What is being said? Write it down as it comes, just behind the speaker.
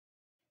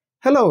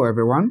Hello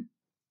everyone.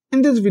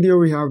 In this video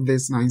we have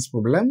this nice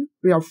problem.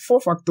 We have 4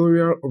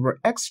 factorial over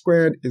x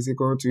squared is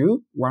equal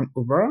to 1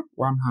 over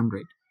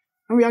 100.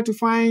 And we have to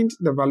find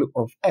the value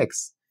of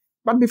x.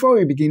 But before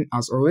we begin,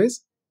 as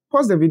always,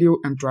 pause the video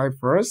and try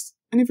first.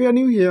 And if you are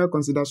new here,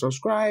 consider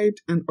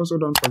subscribed and also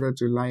don't forget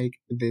to like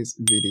this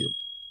video.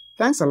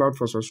 Thanks a lot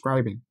for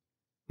subscribing.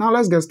 Now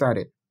let's get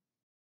started.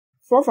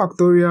 4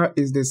 factorial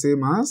is the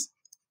same as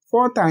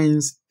 4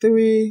 times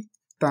 3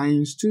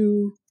 times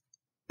 2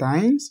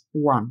 times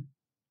 1.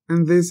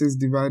 And this is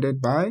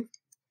divided by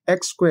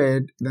x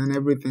squared, then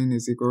everything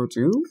is equal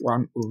to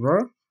 1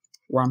 over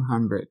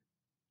 100.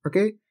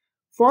 Okay?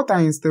 4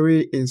 times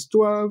 3 is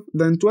 12,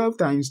 then 12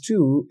 times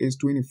 2 is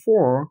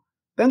 24,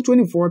 then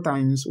 24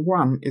 times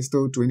 1 is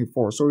still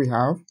 24. So we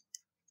have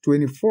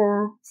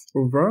 24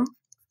 over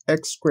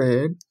x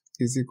squared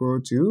is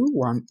equal to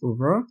 1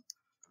 over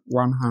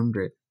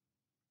 100.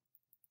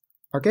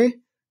 Okay?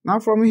 Now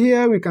from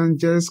here we can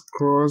just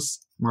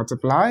cross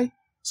multiply.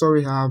 So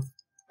we have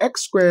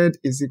x squared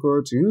is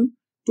equal to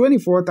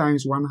 24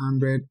 times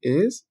 100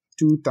 is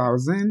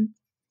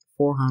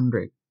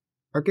 2400.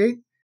 Okay?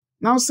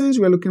 Now since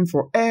we're looking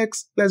for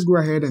x, let's go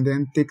ahead and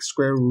then take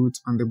square root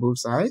on the both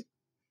sides.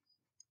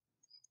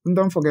 And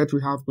don't forget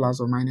we have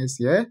plus or minus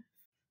here.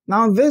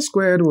 Now this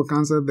squared will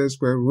cancel the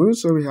square root,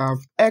 so we have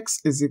x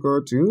is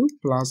equal to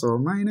plus or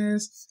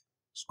minus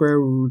square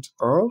root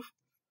of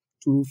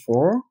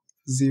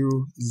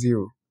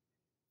 2400.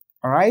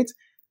 Alright?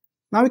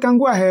 Now we can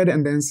go ahead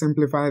and then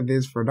simplify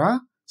this further.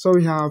 So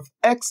we have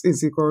x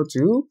is equal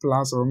to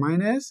plus or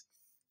minus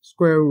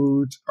square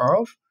root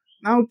of,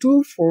 now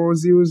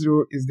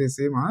 2400 is the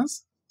same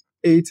as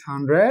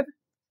 800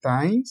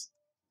 times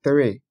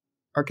 3.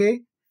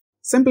 Okay?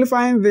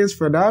 Simplifying this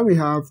further, we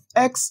have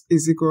x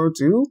is equal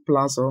to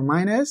plus or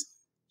minus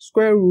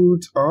square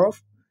root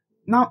of,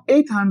 now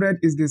 800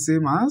 is the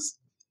same as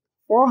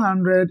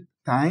 400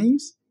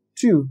 times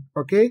 2.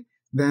 Okay?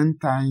 Then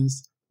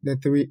times the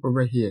 3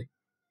 over here.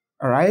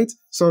 Alright,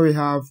 so we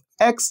have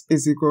x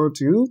is equal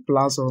to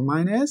plus or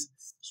minus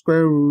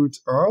square root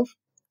of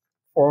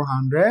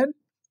 400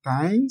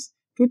 times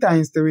 2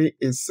 times 3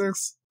 is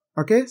 6.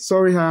 Okay,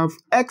 so we have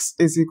x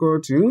is equal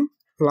to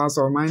plus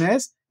or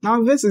minus,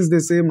 now this is the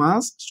same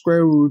as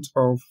square root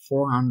of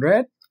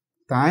 400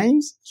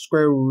 times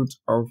square root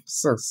of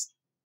 6.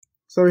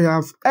 So we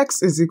have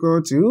x is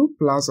equal to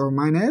plus or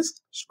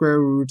minus square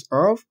root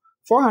of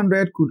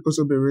 400 could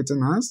also be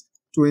written as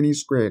 20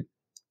 squared.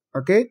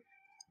 Okay?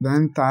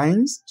 Then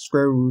times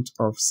square root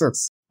of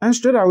 6. And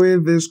straight away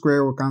this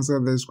square will cancel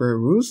the square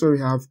root, so we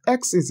have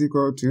x is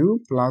equal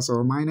to plus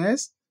or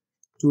minus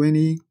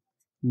 20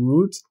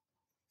 root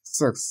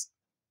 6.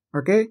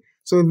 Okay,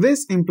 so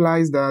this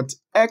implies that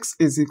x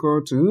is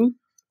equal to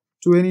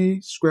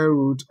 20 square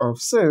root of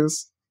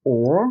 6,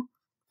 or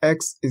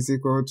x is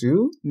equal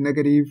to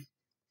negative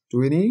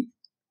 20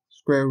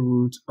 square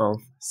root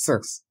of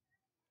 6.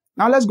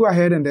 Now let's go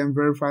ahead and then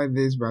verify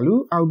this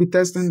value. I'll be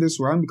testing this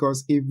one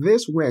because if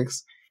this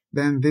works,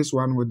 then this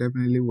one will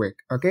definitely work.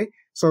 Okay,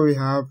 so we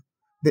have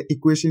the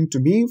equation to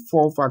be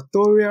 4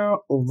 factorial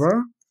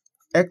over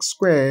x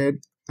squared,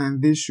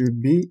 and this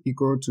should be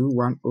equal to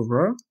 1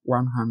 over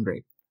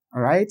 100.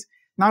 Alright,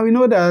 now we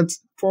know that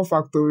 4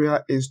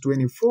 factorial is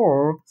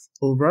 24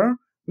 over,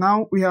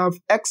 now we have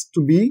x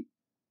to be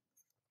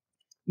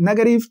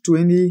negative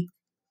 20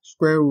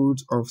 square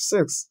root of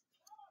 6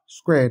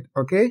 squared.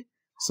 Okay,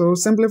 so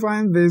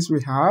simplifying this,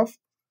 we have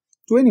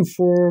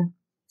 24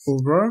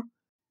 over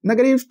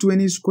negative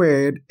 20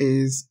 squared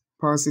is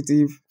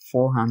positive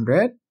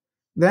 400.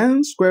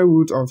 Then square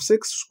root of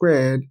 6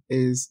 squared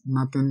is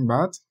nothing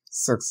but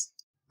 6.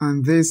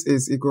 And this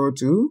is equal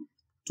to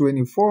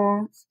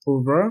 24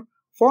 over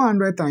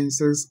 400 times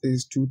 6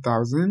 is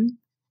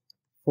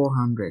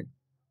 2400.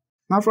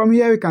 Now from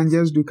here we can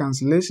just do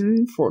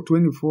cancellation. For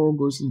 24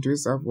 goes into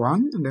itself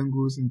 1 and then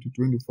goes into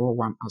 24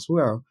 1 as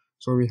well.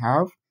 So we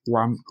have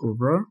 1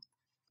 over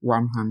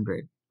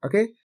 100.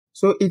 Okay?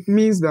 So it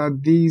means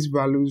that these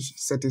values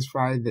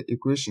satisfy the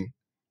equation.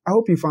 I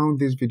hope you found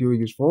this video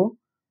useful.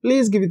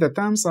 Please give it a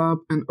thumbs up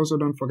and also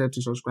don't forget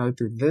to subscribe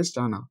to this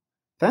channel.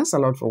 Thanks a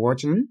lot for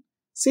watching.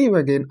 See you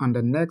again on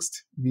the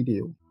next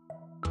video.